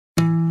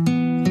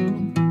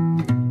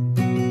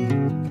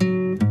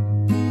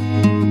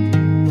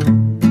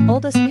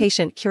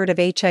patient cured of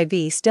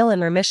HIV still in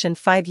remission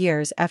 5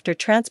 years after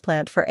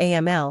transplant for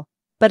AML,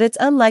 but it's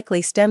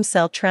unlikely stem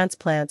cell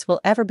transplants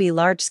will ever be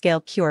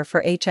large-scale cure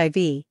for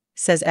HIV,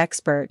 says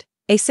expert.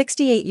 A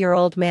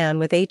 68-year-old man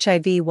with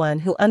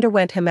HIV-1 who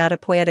underwent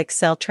hematopoietic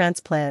cell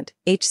transplant,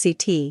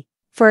 HCT,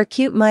 for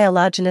acute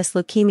myelogenous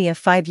leukemia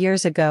 5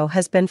 years ago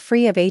has been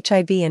free of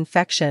HIV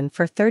infection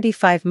for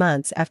 35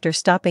 months after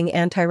stopping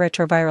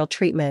antiretroviral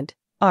treatment,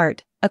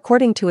 ART,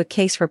 according to a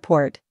case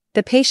report.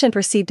 The patient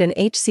received an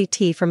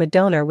HCT from a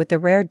donor with the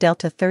rare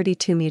delta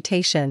 32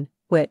 mutation,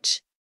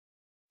 which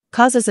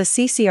causes a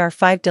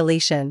CCR5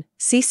 deletion,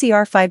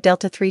 CCR5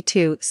 delta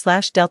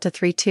 32/delta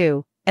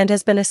 32, and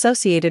has been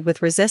associated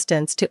with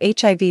resistance to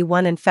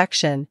HIV-1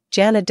 infection.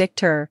 Jana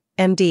Dickter,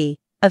 MD,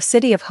 of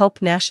City of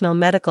Hope National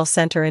Medical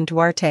Center in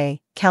Duarte,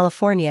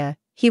 California.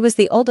 He was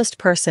the oldest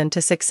person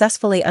to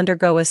successfully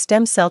undergo a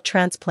stem cell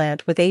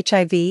transplant with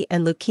HIV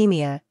and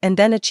leukemia and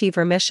then achieve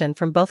remission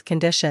from both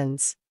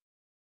conditions.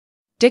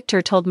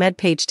 Dickter told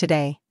MedPage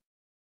Today.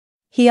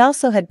 He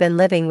also had been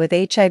living with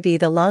HIV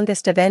the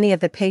longest of any of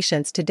the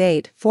patients to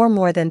date for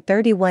more than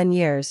 31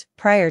 years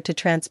prior to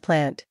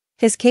transplant.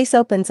 His case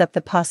opens up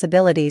the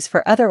possibilities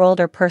for other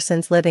older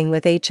persons living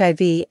with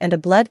HIV and a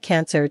blood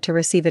cancer to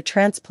receive a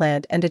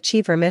transplant and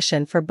achieve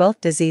remission for both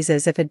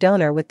diseases if a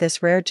donor with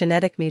this rare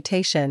genetic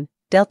mutation,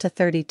 delta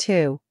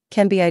 32,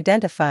 can be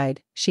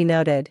identified, she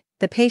noted.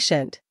 The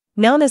patient,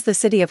 known as the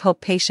City of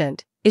Hope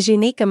patient, is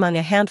unique among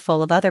a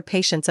handful of other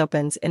patients.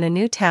 Opens in a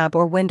new tab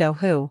or window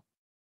who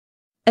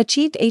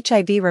achieved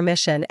HIV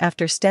remission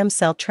after stem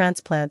cell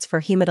transplants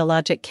for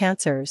hematologic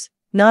cancers,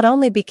 not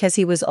only because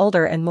he was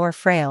older and more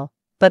frail,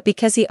 but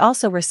because he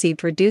also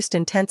received reduced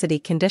intensity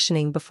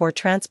conditioning before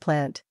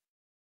transplant.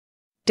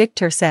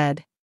 Dickter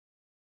said.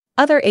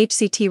 Other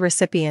HCT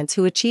recipients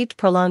who achieved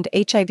prolonged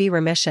HIV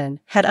remission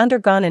had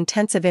undergone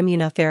intensive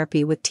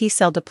immunotherapy with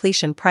T-cell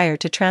depletion prior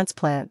to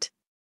transplant.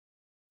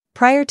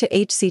 Prior to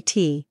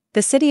HCT,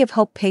 the City of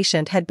Hope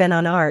patient had been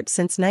on ART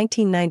since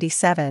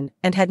 1997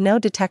 and had no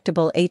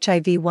detectable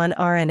HIV-1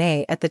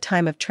 RNA at the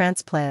time of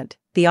transplant,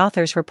 the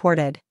authors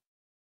reported.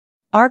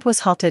 ART was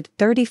halted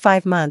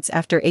 35 months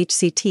after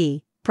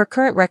HCT, per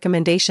current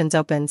recommendations.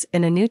 Opens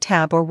in a new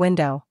tab or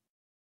window.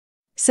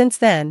 Since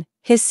then,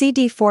 his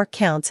CD4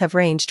 counts have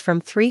ranged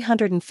from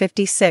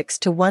 356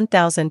 to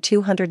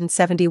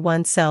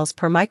 1,271 cells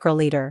per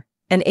microliter,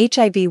 and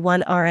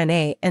HIV-1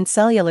 RNA and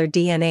cellular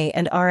DNA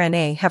and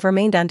RNA have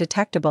remained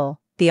undetectable,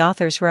 the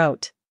authors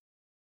wrote.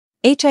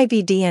 HIV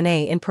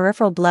DNA in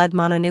peripheral blood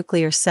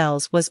mononuclear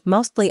cells was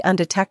mostly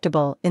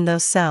undetectable in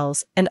those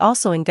cells and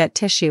also in gut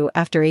tissue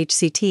after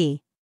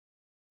HCT.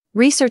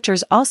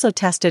 Researchers also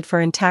tested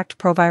for intact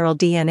proviral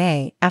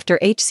DNA after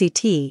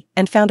HCT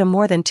and found a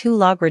more than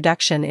 2-log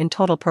reduction in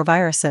total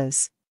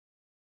proviruses.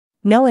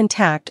 No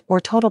intact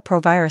or total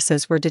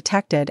proviruses were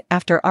detected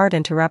after ART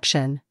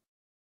interruption.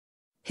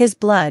 His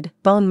blood,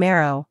 bone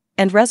marrow,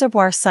 and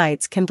reservoir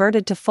sites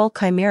converted to full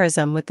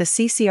chimerism with the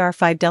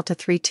CCR5 delta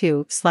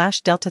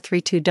 32/delta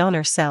 32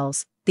 donor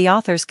cells, the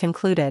authors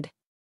concluded.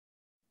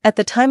 At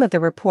the time of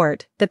the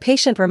report, the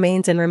patient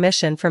remains in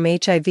remission from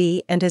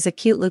HIV and his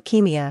acute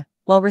leukemia,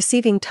 while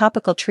receiving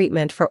topical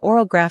treatment for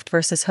oral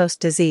graft-versus-host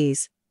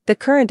disease. The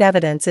current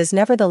evidence is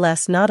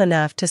nevertheless not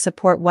enough to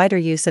support wider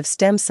use of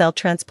stem cell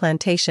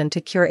transplantation to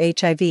cure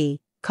HIV,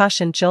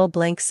 cautioned Joel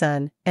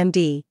Blankson,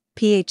 MD,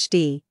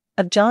 PhD,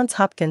 of Johns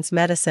Hopkins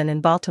Medicine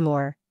in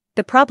Baltimore.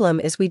 The problem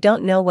is we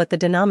don't know what the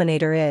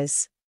denominator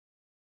is.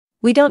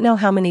 We don't know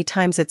how many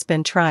times it's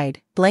been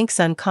tried,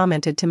 Blankson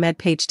commented to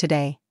MedPage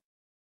Today.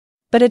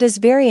 But it is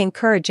very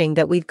encouraging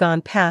that we've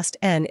gone past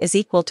n is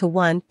equal to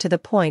 1 to the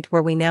point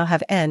where we now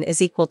have n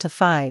is equal to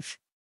 5.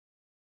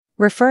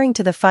 Referring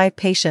to the 5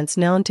 patients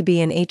known to be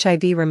in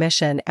HIV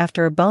remission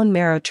after a bone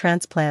marrow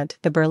transplant,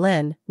 the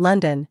Berlin,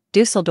 London,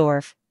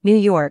 Dusseldorf, New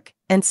York,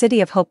 and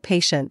City of Hope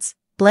patients,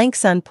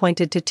 Blankson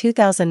pointed to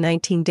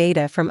 2019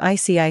 data from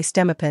ICI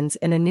StemOpens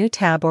in a new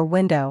tab or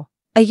window.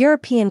 A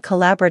European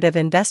collaborative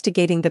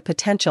investigating the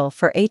potential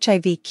for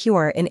HIV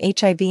cure in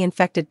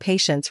HIV-infected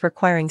patients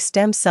requiring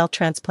stem cell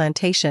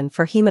transplantation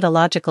for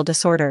hematological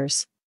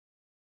disorders.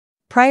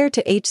 Prior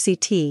to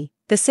HCT,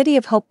 the City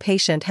of Hope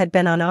patient had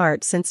been on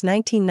ART since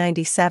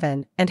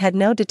 1997 and had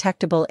no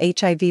detectable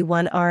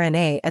HIV-1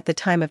 RNA at the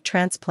time of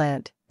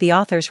transplant, the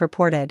authors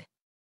reported.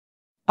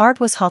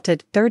 ART was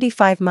halted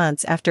 35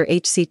 months after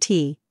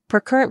HCT, per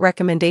current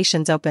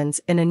recommendations.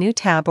 Opens in a new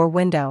tab or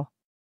window.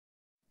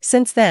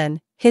 Since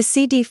then, his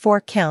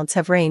CD4 counts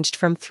have ranged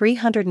from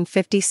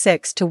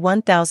 356 to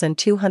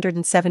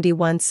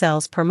 1,271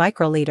 cells per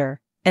microliter,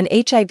 and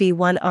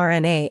HIV-1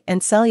 RNA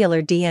and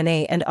cellular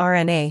DNA and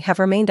RNA have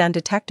remained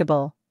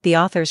undetectable, the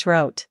authors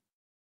wrote.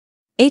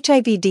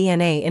 HIV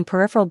DNA in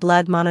peripheral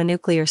blood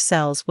mononuclear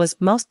cells was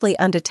mostly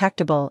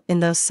undetectable in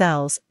those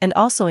cells and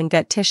also in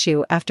gut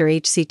tissue after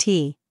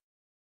HCT.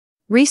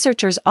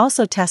 Researchers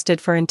also tested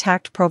for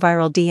intact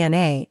proviral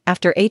DNA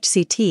after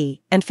HCT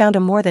and found a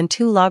more than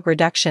 2-log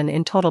reduction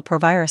in total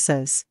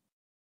proviruses.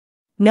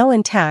 No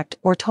intact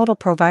or total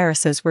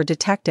proviruses were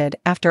detected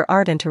after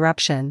ART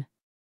interruption.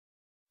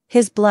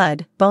 His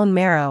blood, bone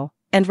marrow,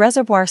 and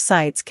reservoir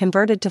sites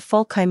converted to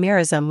full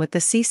chimerism with the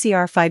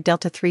CCR5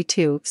 delta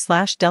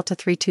 32/delta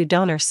 32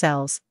 donor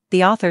cells,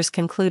 the authors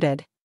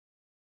concluded.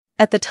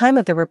 At the time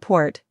of the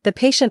report, the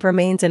patient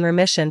remains in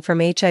remission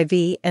from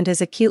HIV and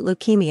his acute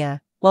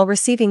leukemia, while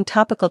receiving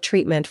topical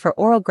treatment for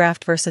oral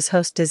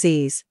graft-versus-host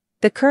disease.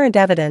 The current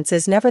evidence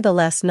is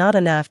nevertheless not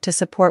enough to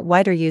support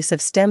wider use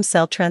of stem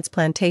cell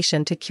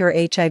transplantation to cure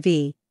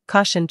HIV,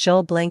 cautioned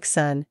Joel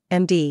Blankson,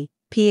 MD,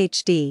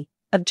 PhD,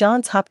 of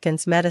Johns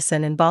Hopkins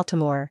Medicine in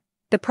Baltimore.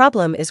 The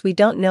problem is we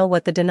don't know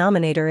what the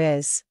denominator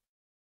is.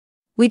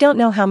 We don't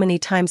know how many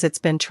times it's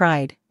been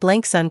tried,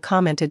 Blankson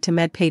commented to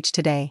MedPage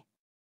Today.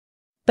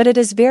 But it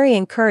is very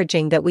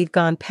encouraging that we've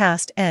gone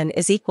past n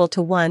is equal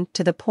to 1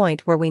 to the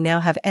point where we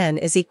now have n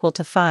is equal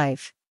to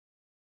 5.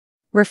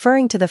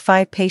 Referring to the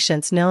 5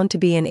 patients known to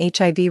be in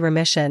HIV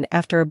remission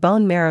after a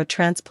bone marrow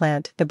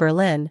transplant, the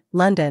Berlin,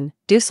 London,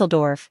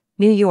 Dusseldorf,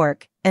 New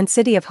York, and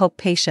City of Hope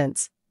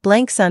patients,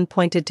 Blankson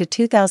pointed to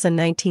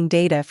 2019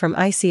 data from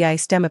ICI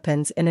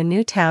StemOpens in a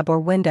new tab or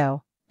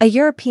window, a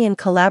European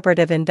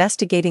collaborative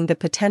investigating the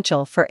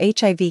potential for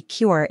HIV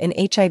cure in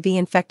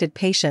HIV-infected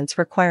patients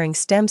requiring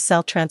stem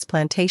cell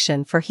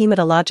transplantation for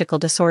hematological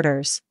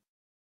disorders.